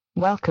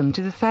Welcome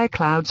to the Fair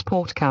Clouds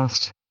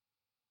podcast.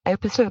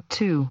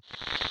 Ep.2.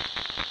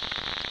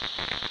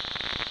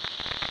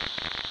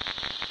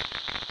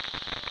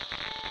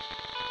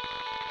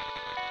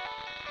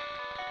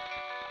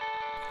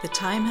 The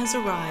time has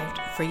arrived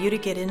for you to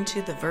get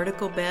into the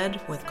vertical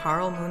bed with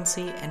Carl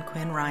Moonsey and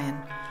Quin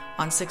Ryan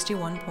on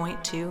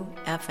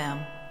 61.2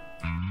 FM.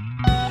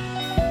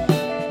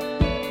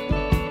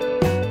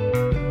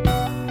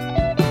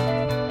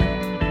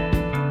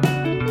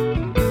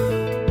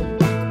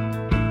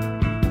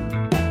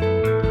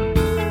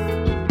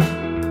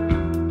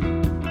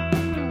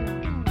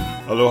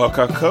 Aloha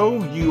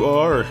kako, you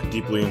are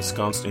deeply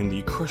ensconced in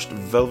the crushed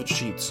velvet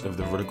sheets of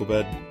the vertical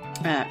bed.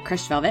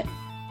 Crushed velvet?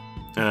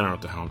 I don't know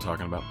what the hell I'm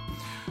talking about.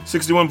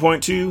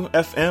 61.2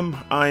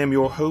 FM, I am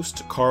your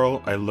host,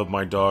 Carl. I love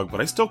my dog, but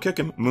I still kick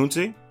him.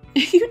 Moonsey?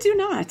 You do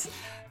not.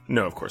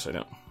 No, of course I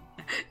don't.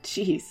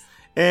 Jeez.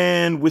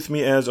 And with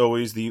me, as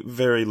always, the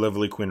very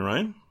lovely Quin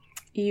Ryan.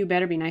 You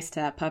better be nice to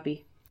that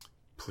puppy.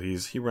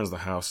 Please, he runs the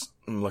house.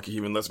 I'm lucky he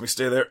even lets me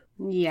stay there.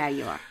 Yeah,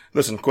 you are.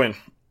 Listen, Quin.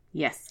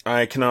 Yes.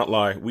 I cannot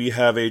lie. We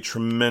have a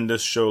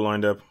tremendous show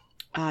lined up.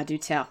 Do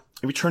tell.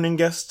 A returning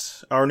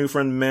guest, our new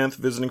friend Manth,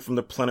 visiting from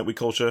the planet we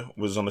culture,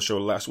 was on the show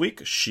last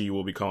week. She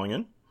will be calling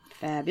in.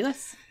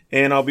 Fabulous.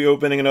 And I'll be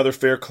opening another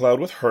Fair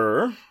Cloud with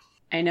her.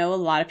 I know a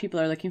lot of people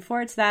are looking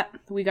forward to that.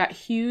 We got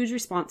huge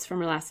response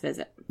from our last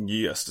visit.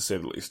 Yes, to say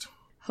the least.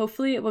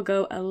 Hopefully it will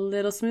go a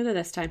little smoother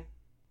this time.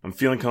 I'm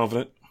feeling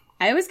confident.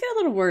 I always get a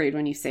little worried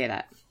when you say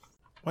that.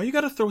 Why you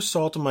gotta throw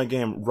salt in my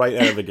game right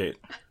out of the gate?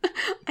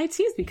 I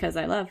tease because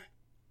I love.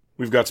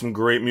 We've got some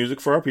great music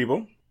for our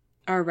people.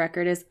 Our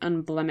record is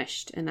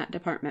unblemished in that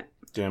department.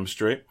 Damn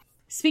straight.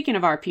 Speaking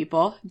of our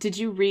people, did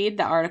you read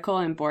the article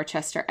in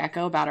Borchester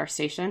Echo about our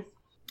station?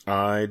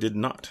 I did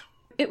not.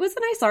 It was a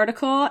nice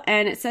article,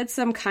 and it said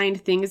some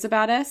kind things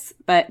about us,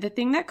 but the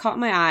thing that caught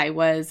my eye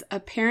was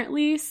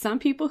apparently some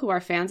people who are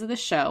fans of the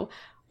show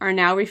are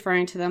now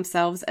referring to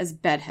themselves as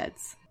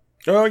bedheads.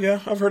 Oh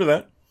yeah, I've heard of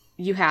that.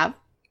 You have?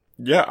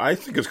 Yeah, I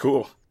think it's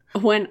cool.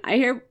 When I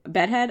hear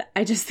bedhead,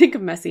 I just think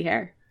of messy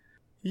hair.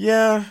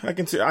 Yeah, I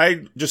can see.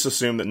 I just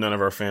assume that none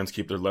of our fans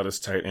keep their lettuce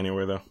tight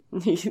anyway, though.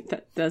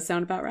 That does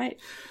sound about right.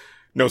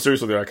 No,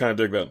 seriously, though, I kind of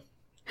dig that.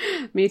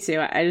 Me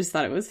too. I just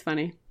thought it was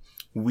funny.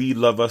 We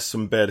love us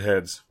some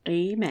bedheads.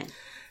 Amen.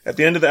 At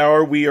the end of the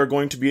hour, we are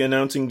going to be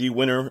announcing the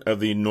winner of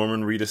the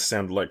Norman Reedus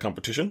Sound Alike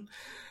competition.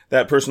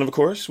 That person, of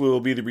course, will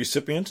be the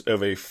recipient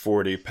of a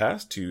 4-day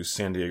pass to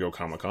San Diego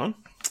Comic-Con.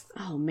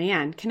 Oh,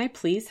 man. Can I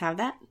please have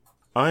that?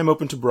 I'm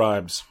open to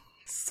bribes.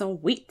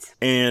 Sweet.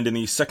 And in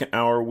the second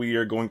hour, we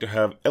are going to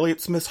have Elliott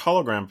Smith's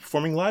hologram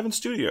performing live in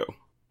studio.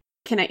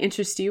 Can I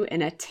interest you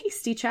in a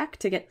tasty track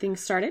to get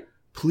things started?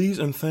 Please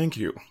and thank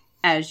you.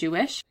 As you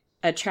wish.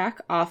 A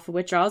track off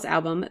Withdrawal's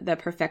album, The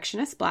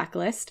Perfectionist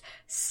Blacklist,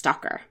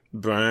 Stalker.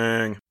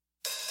 Bang.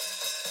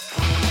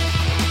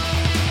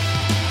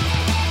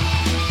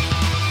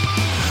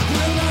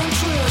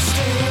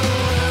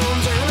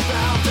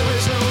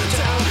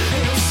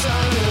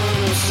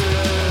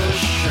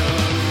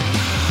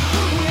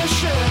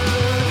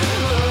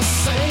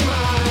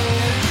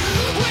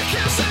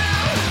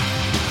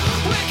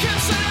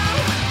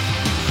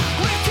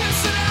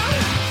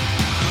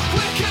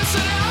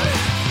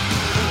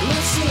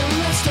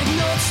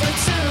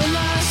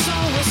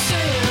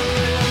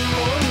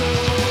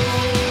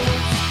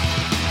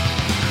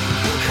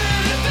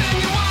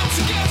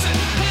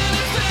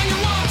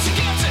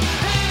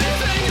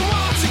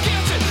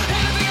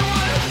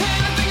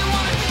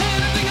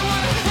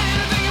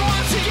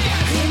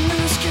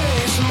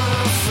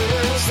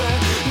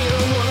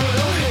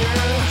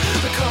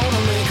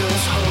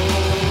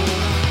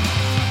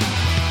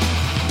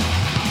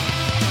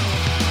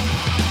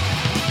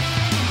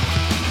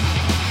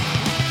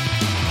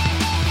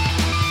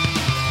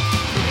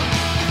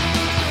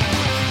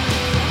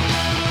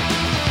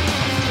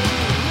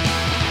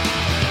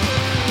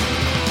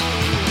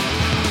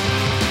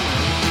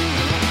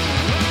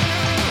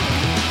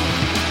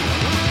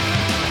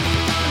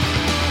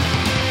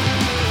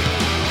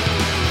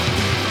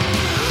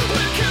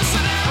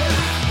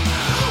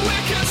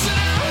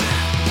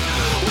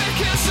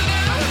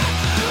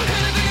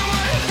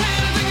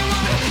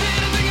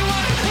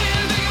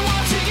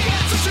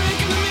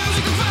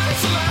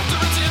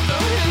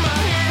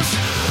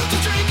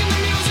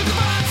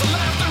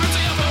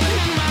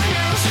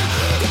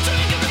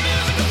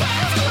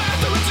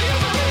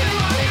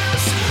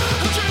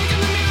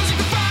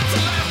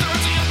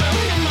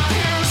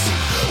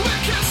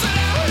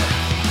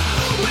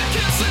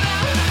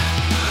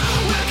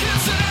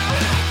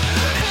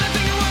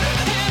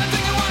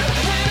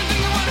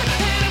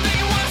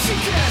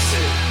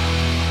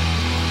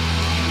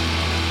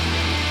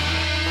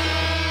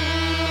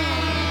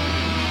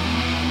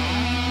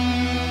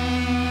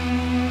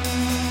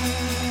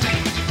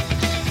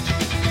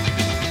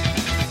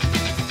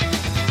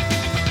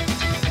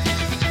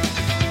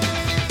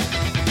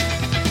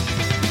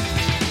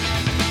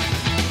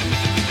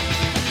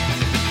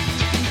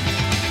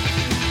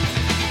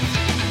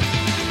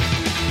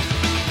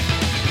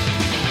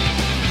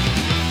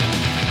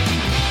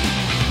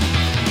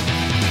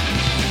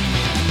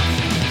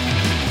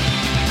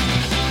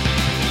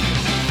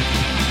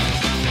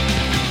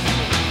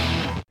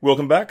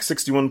 Welcome back,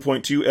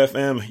 61.2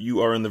 FM.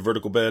 You are in the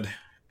vertical bed.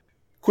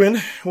 Quinn,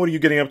 what are you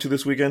getting up to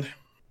this weekend?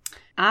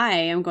 I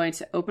am going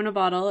to open a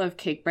bottle of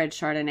cake bread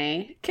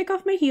Chardonnay, kick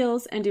off my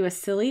heels, and do a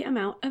silly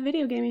amount of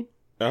video gaming.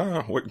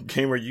 Ah, what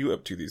game are you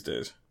up to these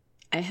days?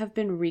 I have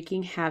been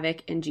wreaking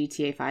havoc in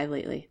GTA 5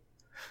 lately.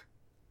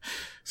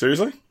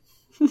 Seriously?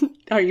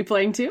 Are you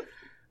playing too?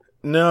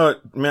 No,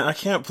 man, I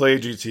can't play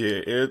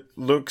GTA. It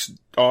looks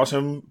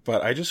awesome,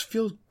 but I just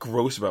feel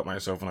gross about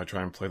myself when I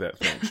try and play that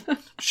thing.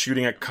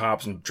 Shooting at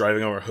cops and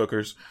driving over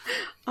hookers.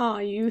 Aw,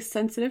 you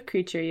sensitive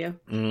creature, you.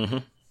 Mm-hmm.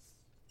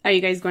 Are you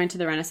guys going to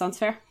the Renaissance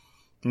Fair?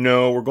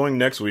 No, we're going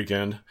next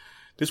weekend.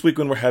 This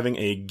weekend we're having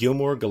a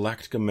Gilmore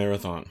Galactica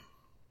Marathon.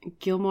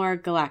 Gilmore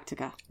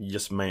Galactica.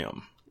 Yes,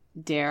 ma'am.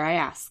 Dare I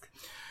ask?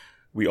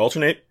 We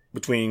alternate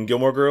between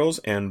Gilmore Girls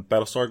and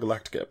Battlestar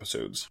Galactica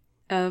episodes.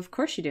 Of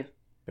course you do.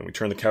 Then we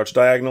turn the couch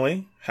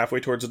diagonally, halfway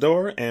towards the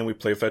door, and we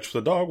play fetch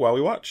with the dog while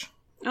we watch.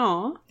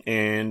 Aw.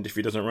 And if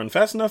he doesn't run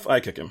fast enough, I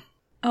kick him.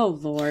 Oh,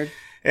 Lord.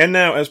 And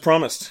now, as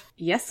promised,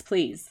 Yes,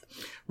 please.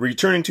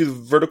 returning to the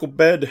vertical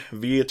bed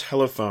via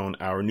telephone,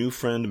 our new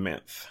friend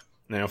Manth.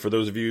 Now, for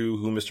those of you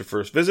who missed her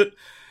first visit,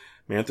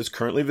 Manth is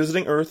currently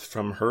visiting Earth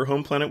from her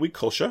home planet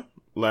Wekolsha.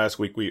 Last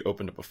week we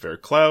opened up a fair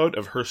cloud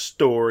of her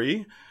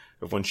story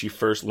of when she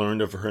first learned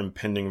of her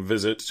impending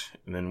visit,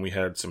 and then we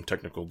had some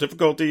technical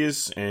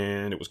difficulties,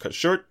 and it was cut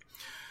short.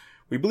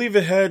 We believe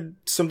it had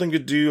something to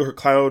do, her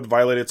cloud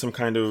violated some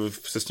kind of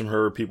system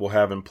her people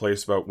have in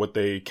place about what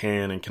they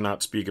can and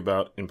cannot speak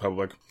about in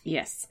public.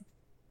 Yes.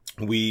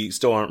 We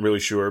still aren't really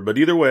sure, but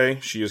either way,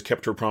 she has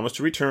kept her promise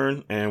to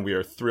return, and we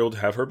are thrilled to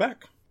have her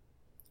back.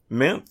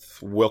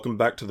 Manth, welcome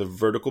back to the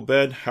vertical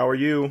bed. How are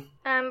you?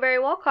 I'm very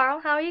well,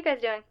 Carl. How are you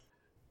guys doing?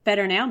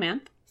 Better now,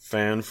 man.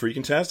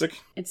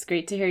 Fan-freaking-tastic. It's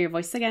great to hear your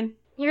voice again.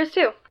 Yours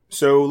too.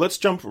 So let's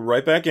jump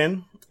right back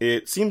in.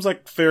 It seems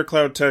like Fair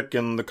Cloud Tech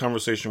and the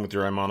conversation with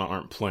your Imana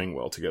aren't playing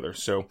well together.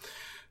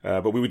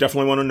 But we would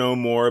definitely want to know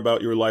more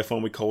about your life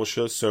on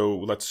Wekolsha, so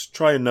let's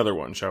try another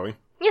one, shall we?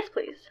 Yes,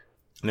 please.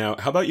 Now,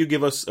 how about you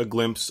give us a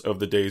glimpse of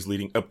the days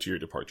leading up to your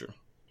departure?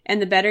 And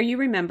the better you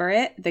remember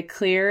it, the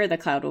clearer the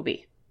cloud will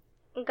be.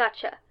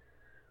 Gotcha.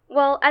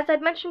 Well, as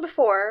I'd mentioned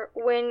before,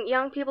 when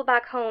young people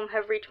back home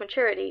have reached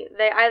maturity,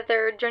 they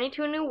either journey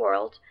to a new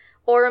world,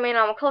 or remain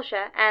on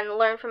Wekolsha and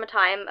learn from a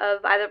time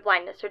of either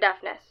blindness or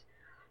deafness.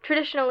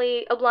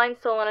 Traditionally, a blind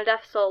soul and a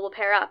deaf soul will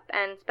pair up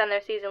and spend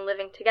their season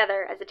living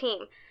together as a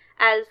team,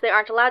 as they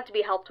aren't allowed to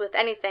be helped with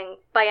anything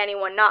by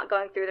anyone not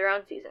going through their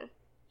own season.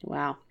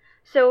 Wow.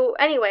 So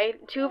anyway,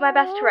 two of my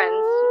best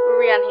friends,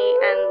 Rianhi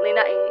and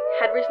Linai,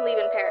 had recently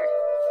been paired.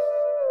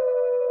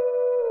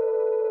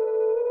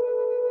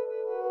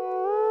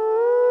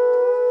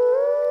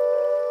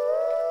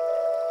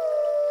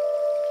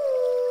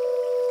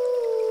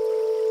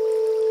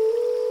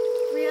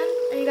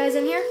 Rian, are you guys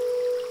in here?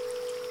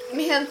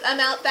 Manth, I'm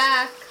out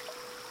back.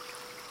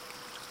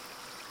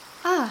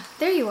 Ah,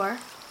 there you are.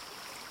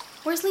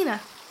 Where's Lena?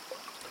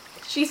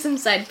 She's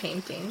inside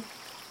painting.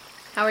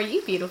 How are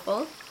you,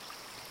 beautiful?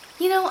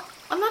 You know,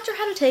 I'm not sure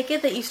how to take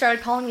it that you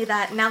started calling me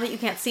that now that you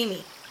can't see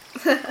me.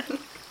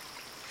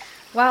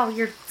 Wow,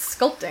 you're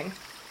sculpting.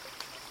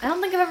 I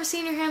don't think I've ever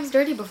seen your hands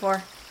dirty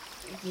before.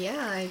 Yeah,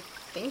 I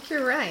think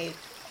you're right.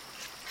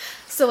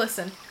 So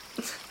listen,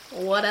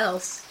 What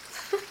else?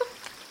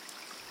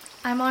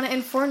 Imana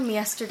informed me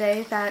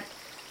yesterday that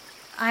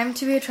I'm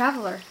to be a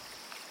traveler.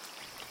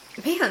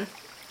 Man,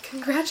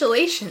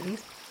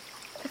 congratulations.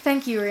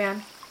 Thank you,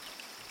 Rian.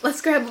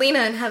 Let's grab Lena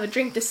and have a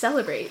drink to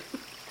celebrate.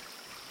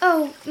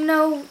 Oh,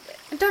 no,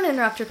 don't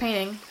interrupt your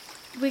painting.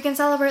 We can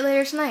celebrate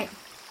later tonight.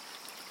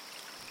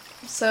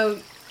 So,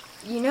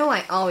 you know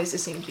I always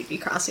assumed you'd be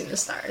crossing the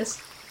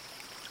stars.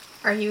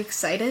 Are you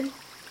excited?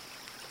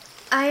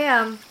 I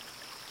am.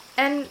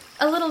 And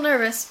a little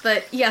nervous,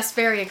 but yes,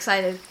 very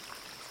excited.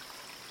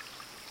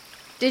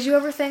 Did you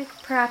ever think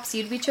perhaps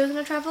you'd be chosen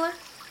a traveler?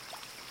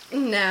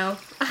 No,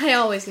 I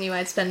always knew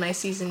I'd spend my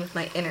season with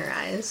my inner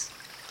eyes.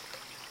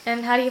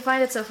 And how do you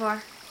find it so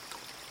far?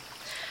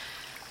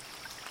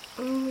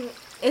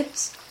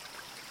 It's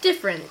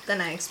different than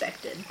I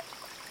expected.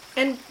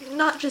 And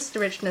not just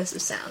the richness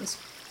of sounds,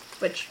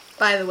 which,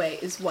 by the way,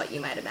 is what you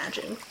might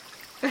imagine.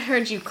 I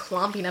heard you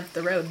clomping up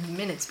the road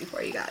minutes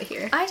before you got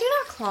here. I do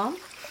not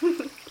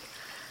clomp.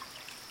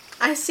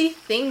 I see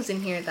things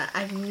in here that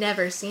I've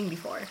never seen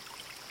before.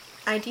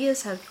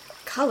 Ideas have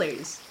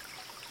colors.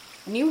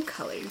 New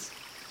colors.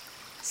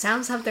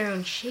 Sounds have their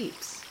own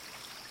shapes.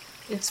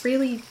 It's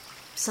really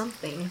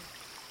something.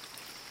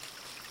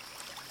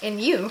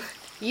 And you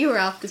were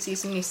off to see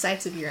some new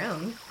sights of your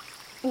own.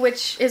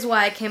 Which is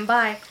why I came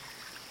by.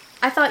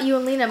 I thought you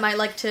and Lena might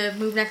like to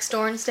move next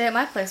door and stay at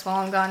my place while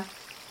I'm gone.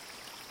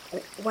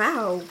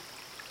 Wow.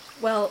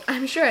 Well,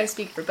 I'm sure I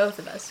speak for both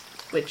of us,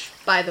 which,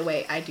 by the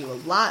way, I do a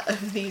lot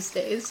of these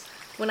days,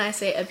 when I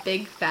say a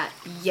big fat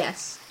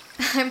yes.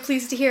 I'm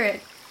pleased to hear it.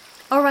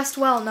 I'll rest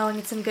well knowing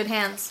it's in good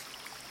hands.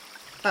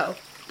 Oh,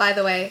 by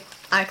the way,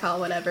 I call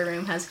whatever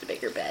room has the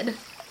bigger bed.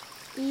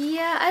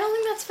 Yeah, I don't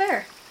think that's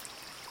fair.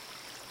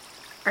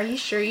 Are you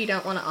sure you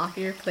don't want to offer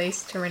your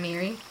place to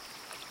Ranieri?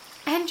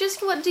 And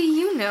just what do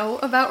you know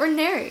about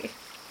Ranieri?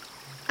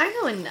 I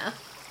know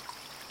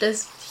enough.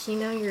 Does he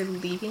know you're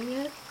leaving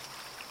yet?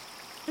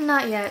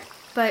 Not yet,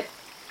 but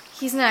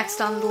he's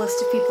next on the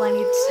list of people I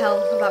need to tell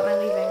about my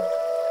leaving.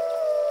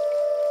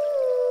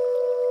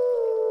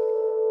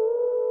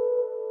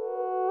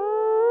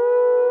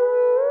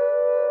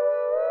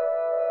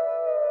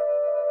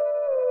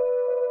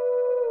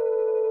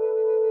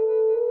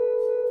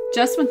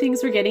 Just when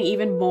things were getting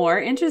even more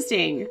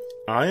interesting.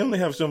 I only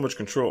have so much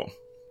control.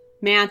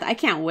 Manth, I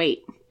can't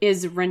wait.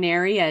 Is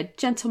Ranieri a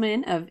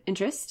gentleman of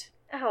interest?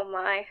 Oh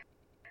my.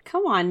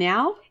 Come on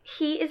now.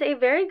 He is a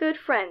very good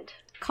friend.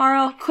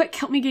 Carl, quick,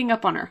 help me gang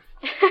up on her.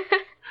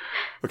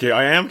 Okay,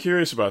 I am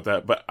curious about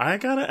that, but I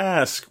gotta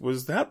ask,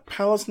 was that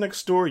palace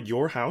next door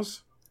your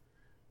house?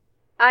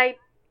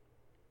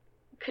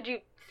 Could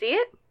you see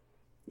it?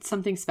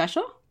 Something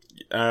special?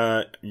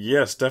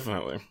 Yes,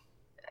 definitely.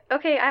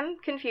 Okay, I'm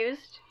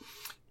confused.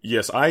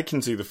 Yes, I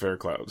can see the fair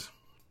clouds.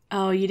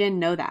 Oh, you didn't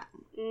know that.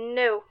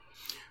 No.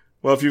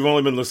 Well, if you've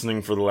only been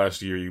listening for the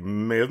last year, you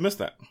may have missed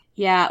that.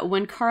 Yeah,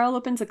 when Carl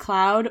opens a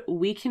cloud,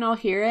 we can all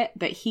hear it,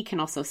 but he can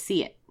also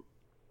see it.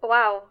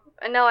 Wow.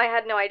 No, I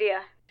had no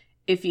idea.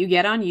 If you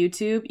get on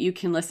YouTube, you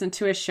can listen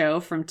to a show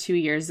from 2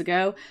 years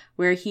ago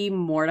where he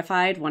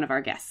mortified one of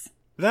our guests.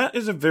 That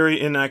is a very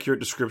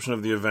inaccurate description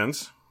of the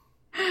events.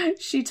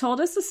 She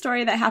told us a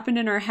story that happened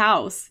in her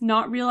house,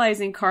 not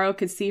realizing Carl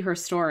could see her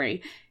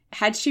story.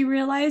 Had she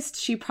realized,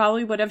 she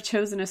probably would have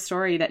chosen a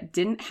story that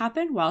didn't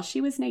happen while she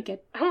was naked.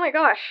 Oh my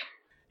gosh.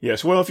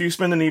 Yes, well, if you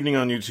spend an evening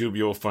on YouTube,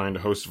 you'll find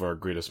a host of our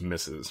greatest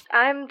misses.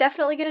 I'm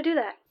definitely gonna do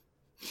that.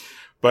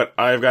 But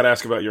I've got to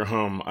ask about your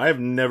home. I've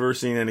never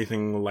seen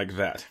anything like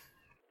that.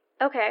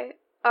 Okay.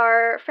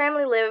 Our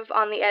family live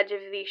on the edge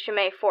of the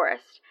Chimay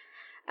forest.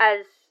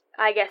 As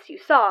I guess you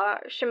saw,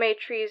 Chimay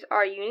trees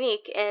are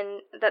unique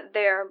in that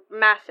they're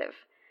massive.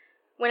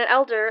 When an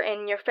elder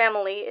in your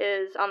family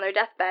is on their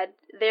deathbed,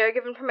 they are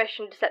given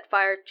permission to set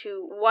fire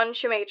to one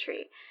Chimay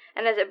tree,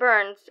 and as it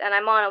burns, an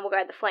Aimana will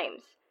guide the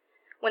flames.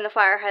 When the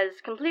fire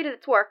has completed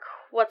its work,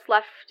 what's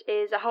left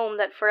is a home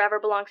that forever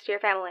belongs to your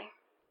family.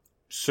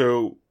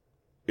 So,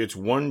 it's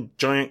one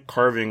giant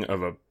carving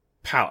of a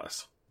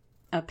palace.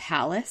 A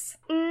palace?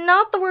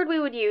 Not the word we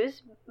would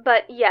use,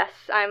 but yes,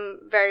 I'm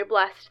very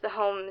blessed. The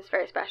home is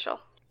very special.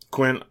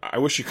 Quin, I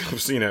wish you could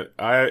have seen it.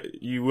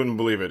 You wouldn't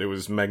believe it. It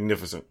was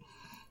magnificent.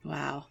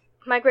 Wow.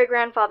 My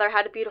great-grandfather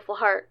had a beautiful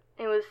heart.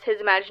 It was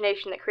his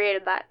imagination that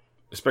created that.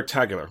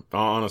 Spectacular,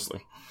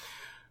 honestly.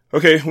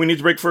 Okay, we need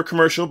to break for a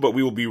commercial, but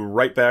we will be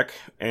right back,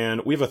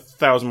 and we have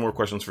 1,000 more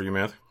questions for you,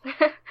 Manth.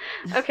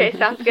 Okay,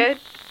 sounds good.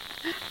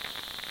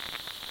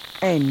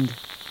 End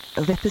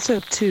of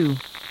episode 2.